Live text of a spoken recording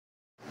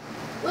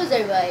What's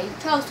everybody?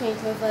 Charles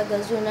 2025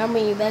 goes through and I'm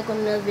bringing you back on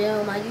another video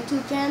on my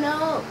YouTube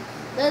channel.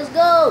 Let's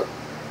go!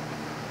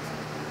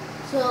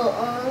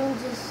 So,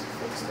 just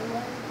fix the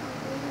light.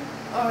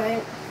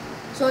 Alright.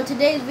 So in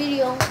today's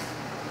video,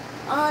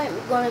 I'm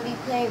gonna be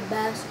playing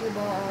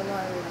basketball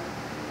online.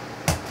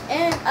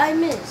 And I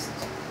missed.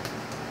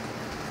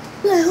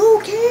 But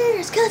who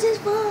cares? Cause it's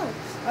fun.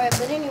 Alright,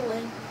 but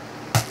anyway.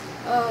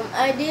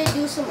 I did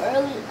do some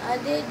early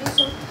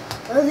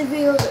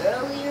videos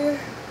earlier.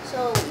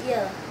 So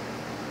yeah.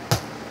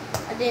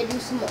 I did do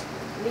some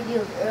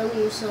videos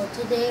earlier, so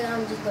today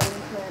I'm just going to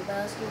be playing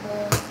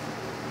basketball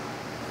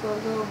for a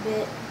little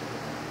bit,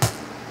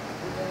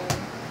 and then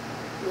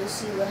we'll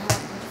see what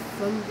happens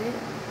from there.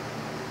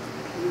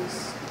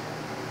 Peace.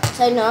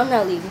 So no, I'm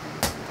not leaving.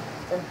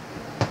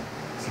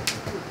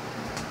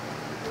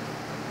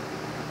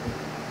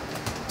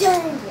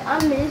 Dang it, I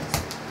missed.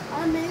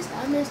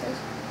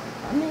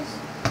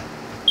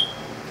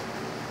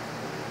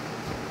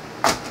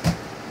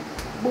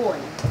 Boy.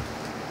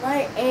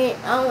 Right, and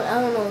I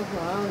don't know what's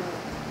wrong. I don't know.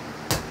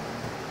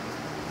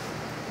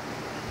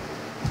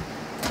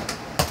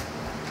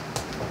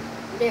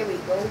 There we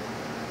go.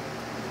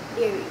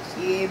 There it is.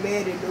 Yeah,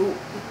 better do.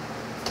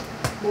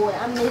 Boy,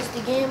 I missed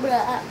again, bro.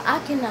 I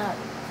cannot.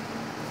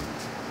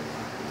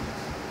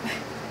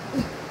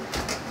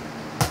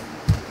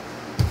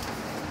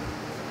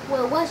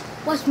 Well,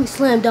 watch me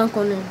slam dunk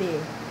on this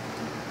bed.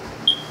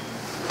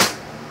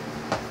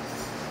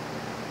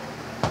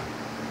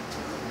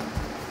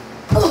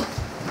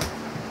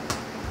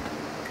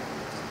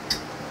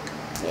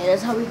 Yeah,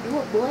 that's how we do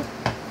it, boy.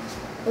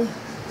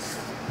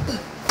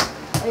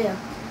 Oh yeah.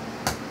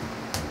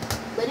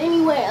 But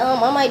anyway,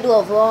 I might do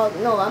a vlog.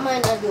 No, I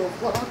might not do a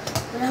vlog,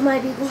 but I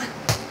might be going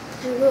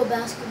to the real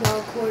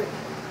basketball court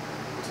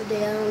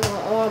today. I don't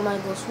know, or I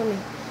might go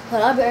swimming.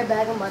 But I'll be right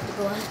back. I'm about to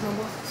go ask my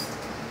mom.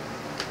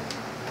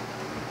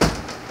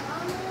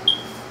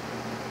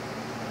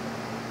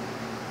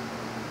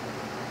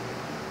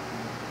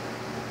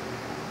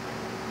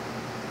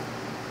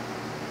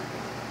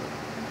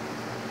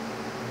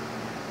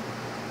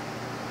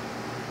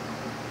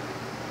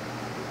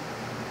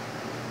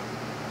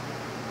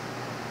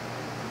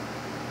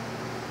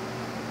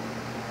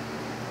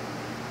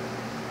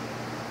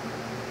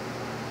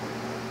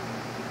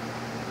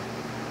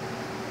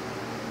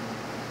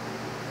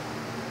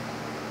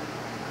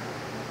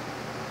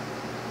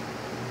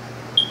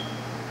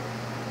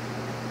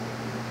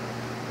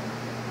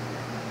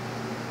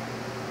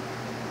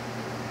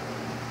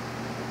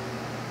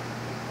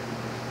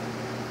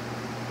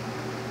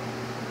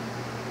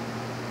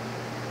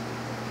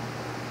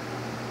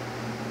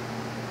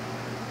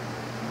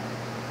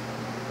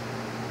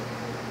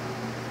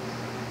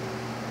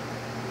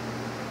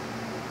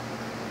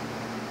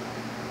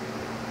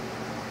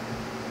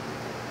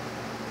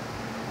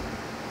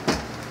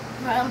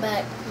 Alright, I'm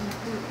back.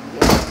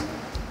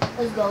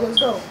 Let's go, let's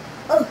go.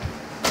 Oh,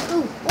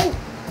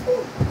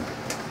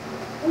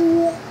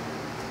 ooh.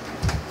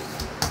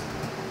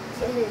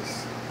 Get this.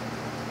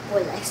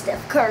 Boy, like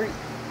Steph Curry.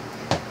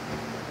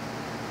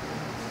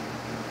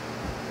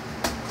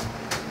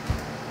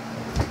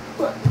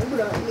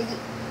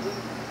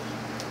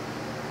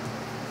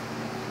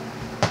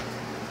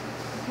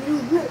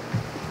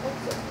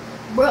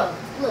 Bro,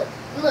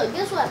 look,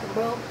 guess what happened,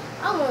 bro?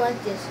 I went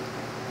like this.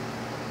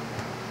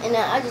 And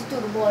I just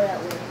threw the ball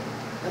that way.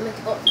 I meant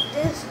to go like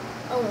this.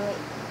 I went like,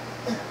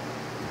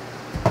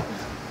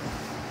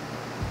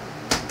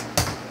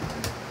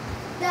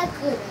 that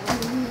could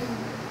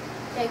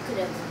have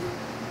been.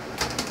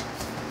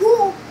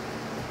 Whoa!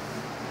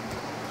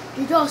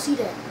 Did y'all see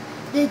that?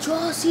 Did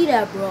y'all see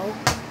that, bro?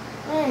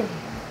 Hey.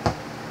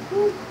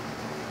 Woo.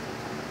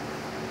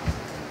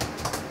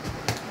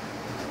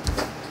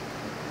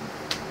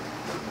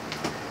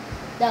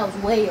 That was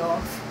way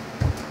off.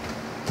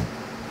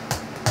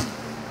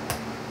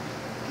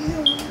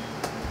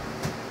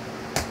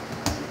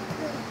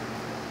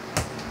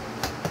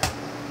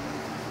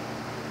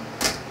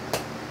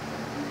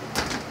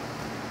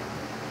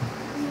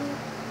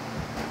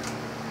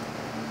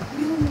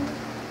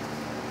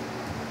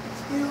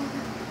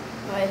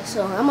 Alright,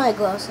 so I might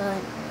go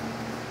outside.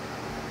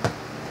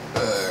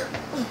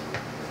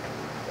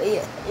 But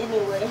yeah,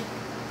 anyway.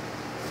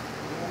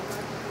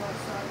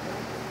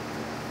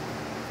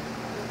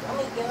 I'm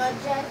gonna get my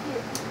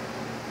jacket.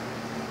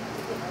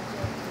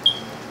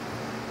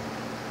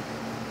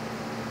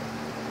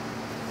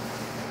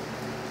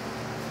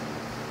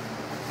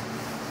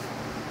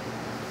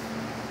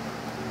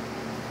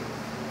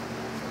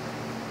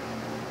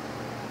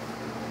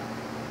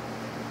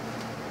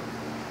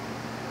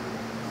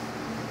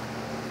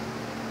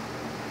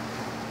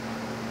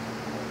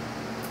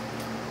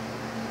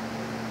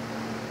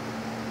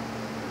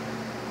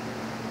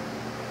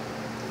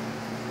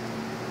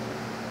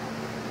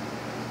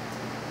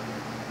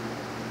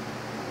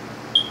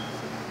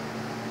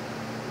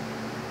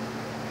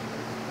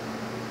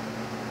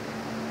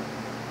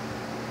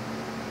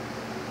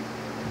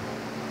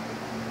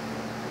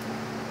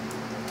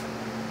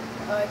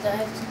 Alright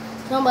guys,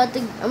 so I'm about to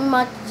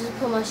just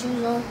put my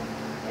shoes on.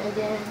 And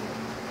then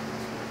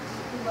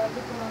we about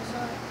to go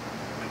outside.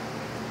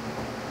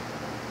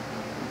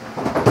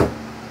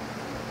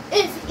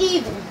 If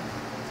even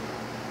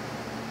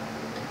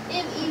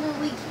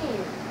we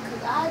can,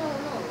 cause I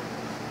don't know.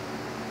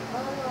 I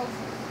don't know if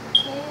we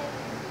can.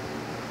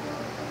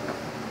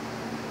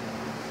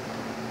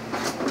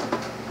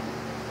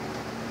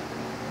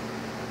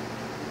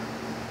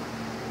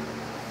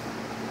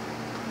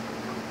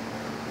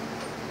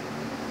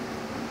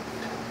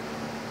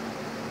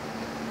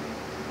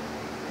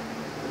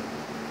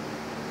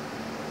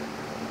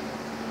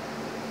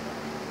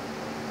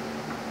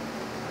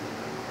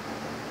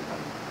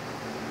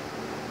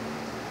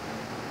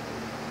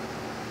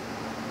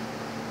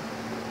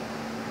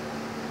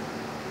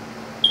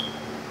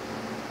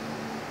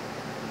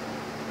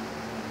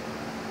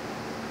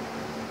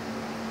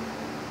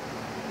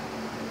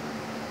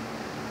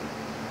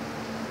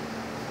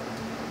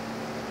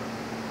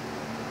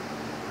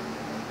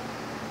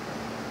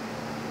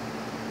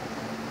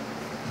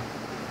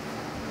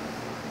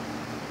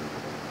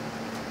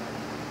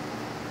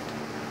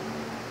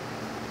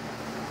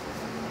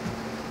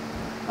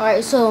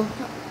 Alright, so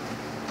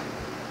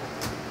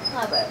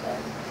not bad.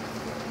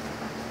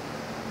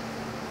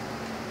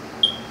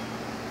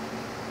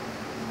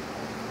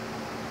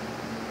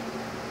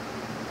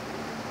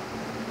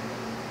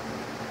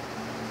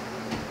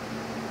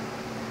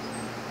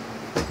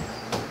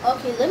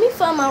 Okay, let me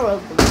find my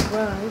rubber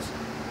grounds.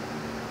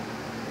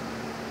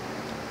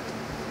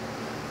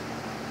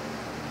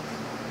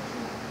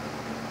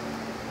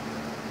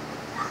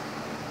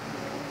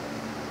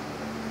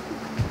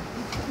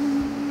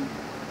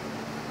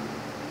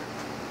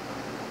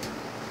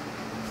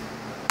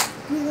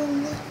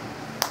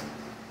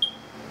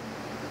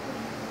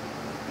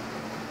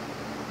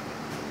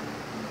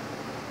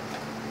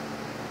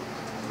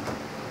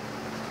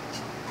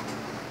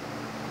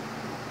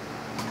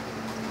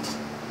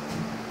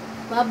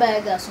 My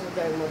bag got so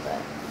dirty with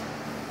that.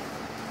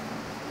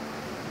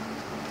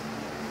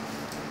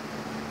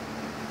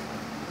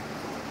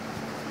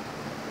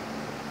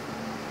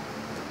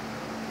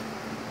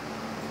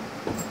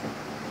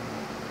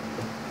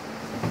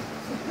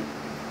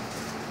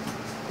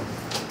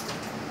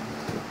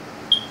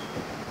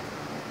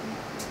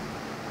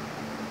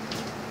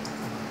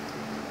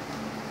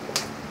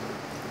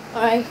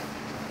 Alright,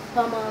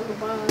 come on,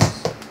 LeBron's.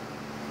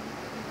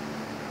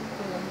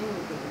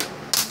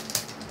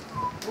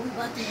 We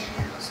about to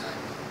head outside.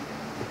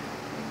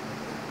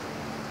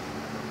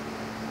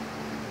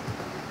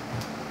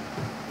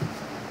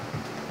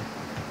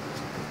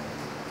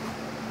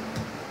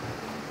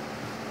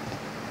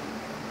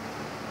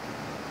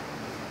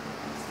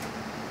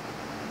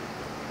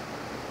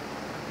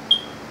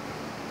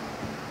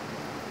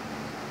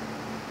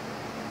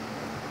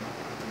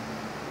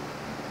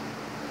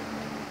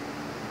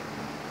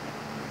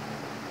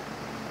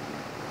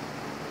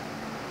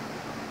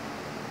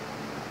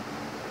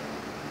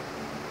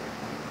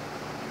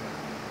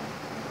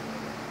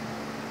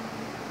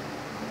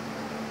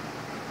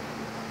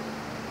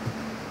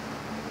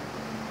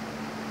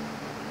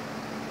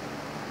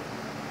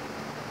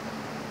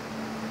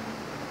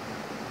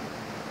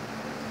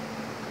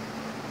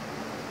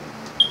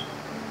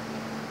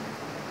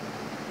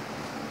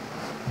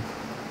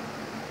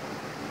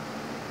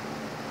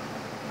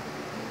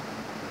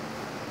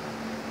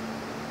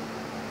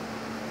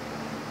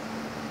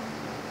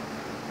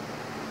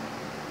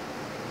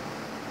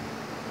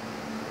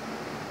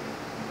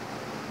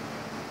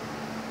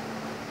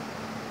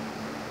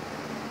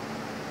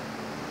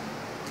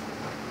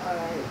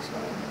 Alright, so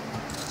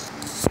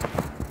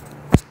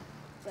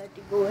got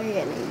to go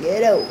ahead and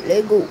get out.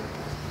 Let's go.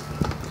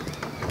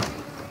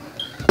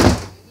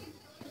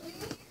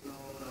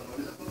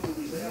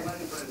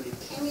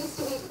 Kim used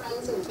to be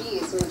friends with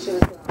bees when she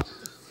was little.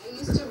 I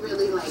used to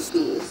really like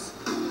bees.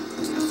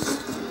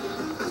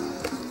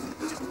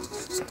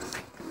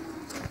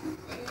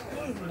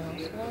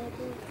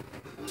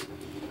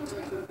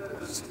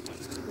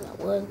 That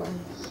was one.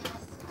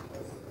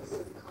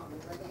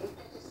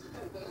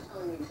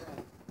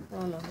 I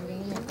don't know who they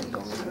never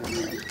going.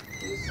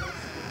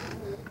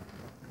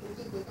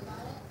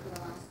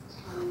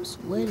 I'm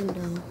sweating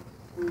though.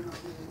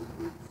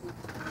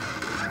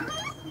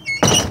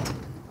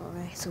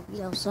 Alright, so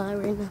we outside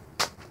right now.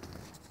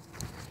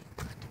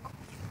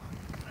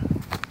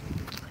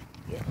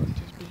 Get out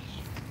this bitch.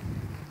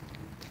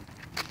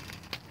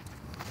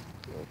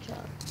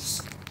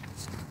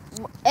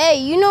 Hey,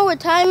 you know what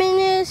time it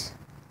is?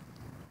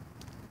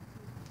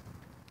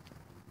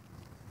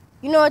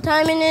 You know what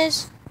time it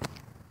is?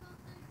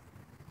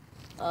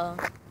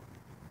 Alright.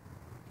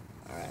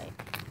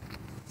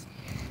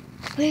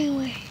 But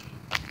anyway.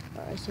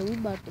 Alright, so we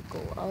about to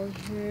go out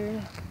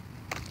here.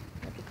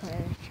 About to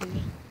climb this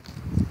tree.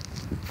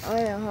 I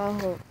don't know how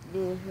to do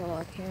this on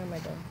my camera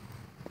though.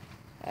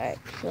 Alright,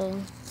 so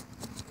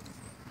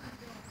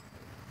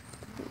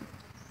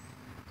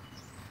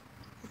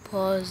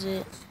pause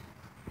it.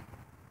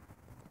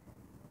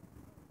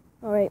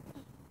 Alright.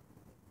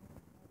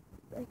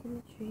 Back in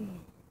the tree.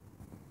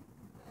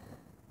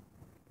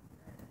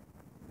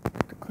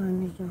 climb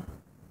this jump.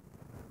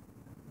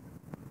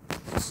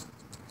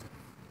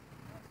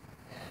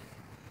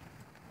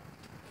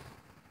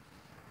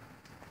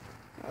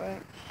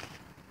 Alright.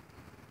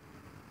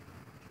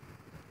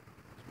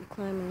 I'm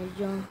climbing this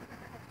jump.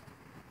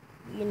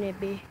 Getting that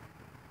big.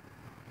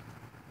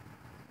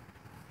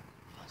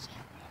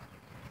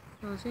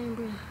 I was saying,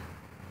 bro.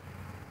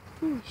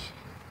 Whoosh.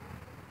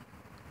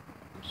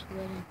 I'm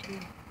sweating too.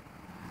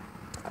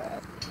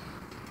 Alright.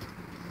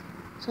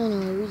 So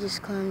anyway, we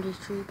just climbed this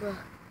tree, bro.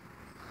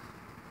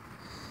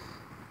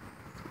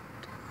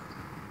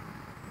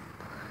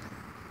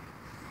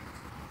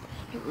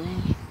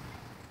 Anyway.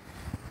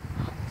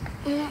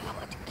 I'm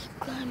about to keep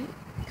climbing.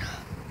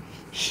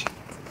 Shit.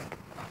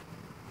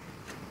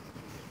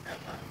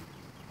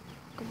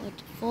 I'm about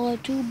to fall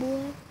too,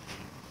 boy.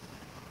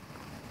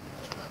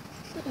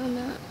 But I'm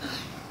not.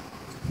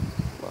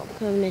 Well, I'm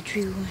climbing that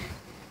tree one.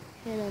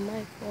 And I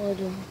might fall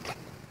down.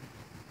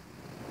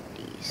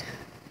 These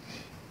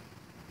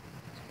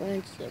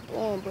branches are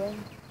blowing, bro.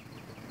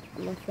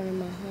 I'm in front of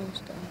my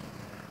house, though.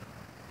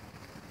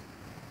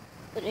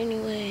 But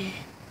anyway,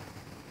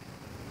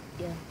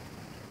 yeah.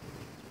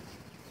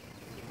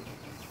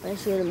 Make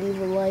sure to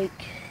leave a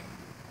like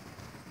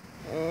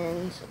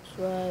and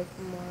subscribe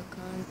for more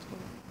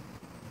content.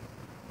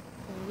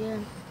 And yeah.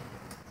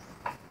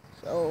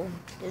 So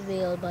this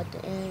video is about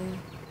to end.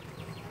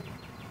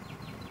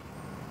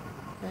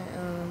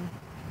 And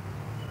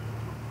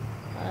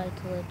I like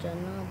to let y'all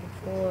know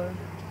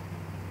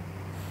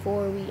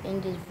before we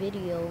end this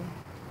video.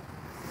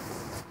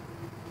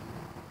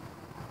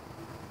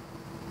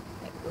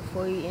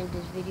 Before you end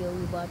this video,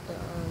 we about to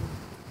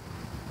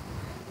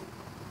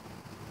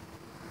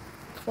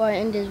before I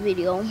end this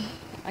video,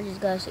 I just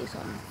gotta say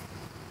something.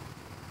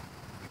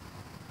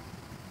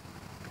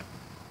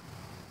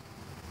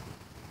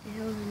 The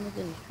hell is look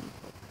at these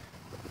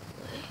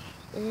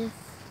people?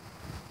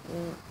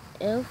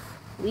 If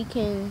we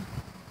can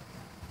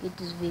get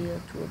this video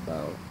to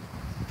about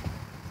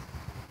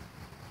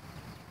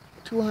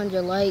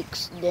 200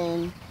 likes,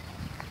 then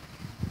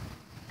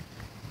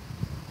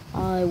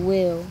I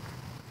will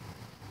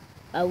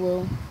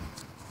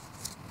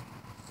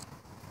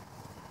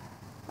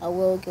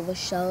give a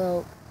shout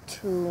out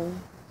to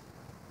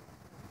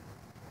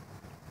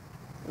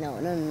no,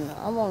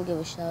 I won't give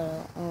a shout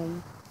out.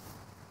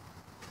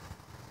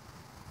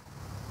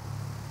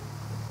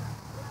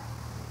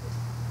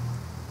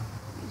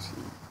 You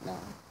see,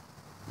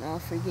 no,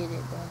 forget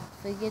it, bro.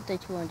 Forget the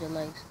 200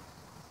 likes.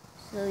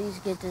 So at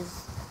least get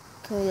this.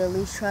 Can we at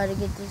least try to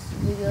get this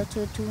video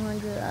to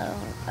 200?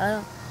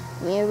 I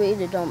mean, it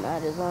really don't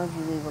matter as long as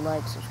you leave a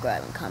like,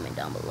 subscribe, and comment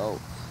down below.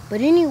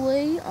 But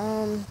anyway,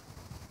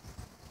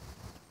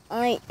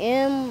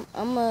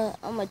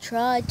 I'ma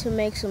try to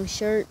make some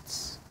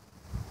shirts,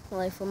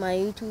 like for my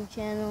YouTube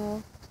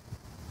channel.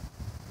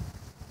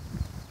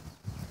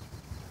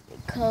 The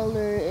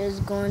color is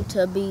going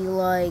to be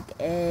like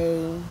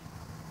a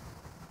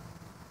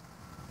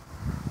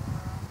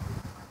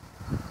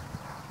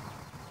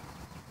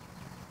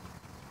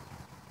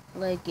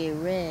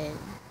red.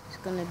 It's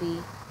gonna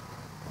be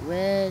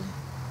red.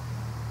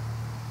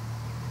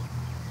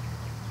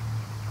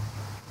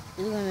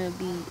 It's gonna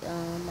be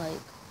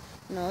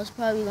it's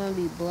probably gonna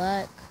be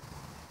black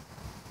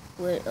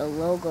with a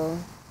logo.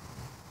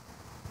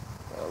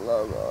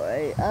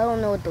 Right? I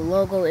don't know what the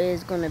logo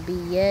is gonna be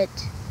yet,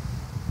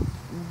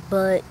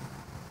 but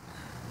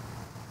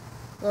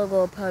logo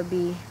will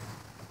probably be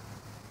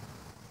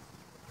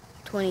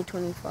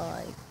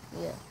 2025.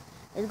 Yeah.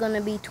 It's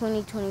gonna be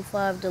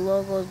 2025. The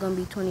logo is gonna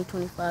be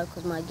 2025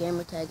 because my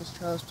gamer tag is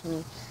Charles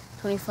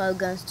 2025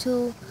 Guns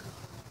 2.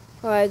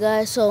 Alright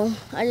guys, so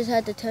I just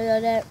had to tell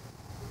y'all that.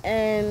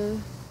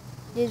 And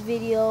this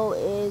video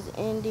is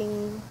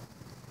ending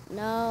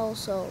now,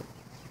 so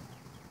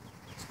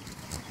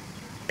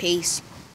peace.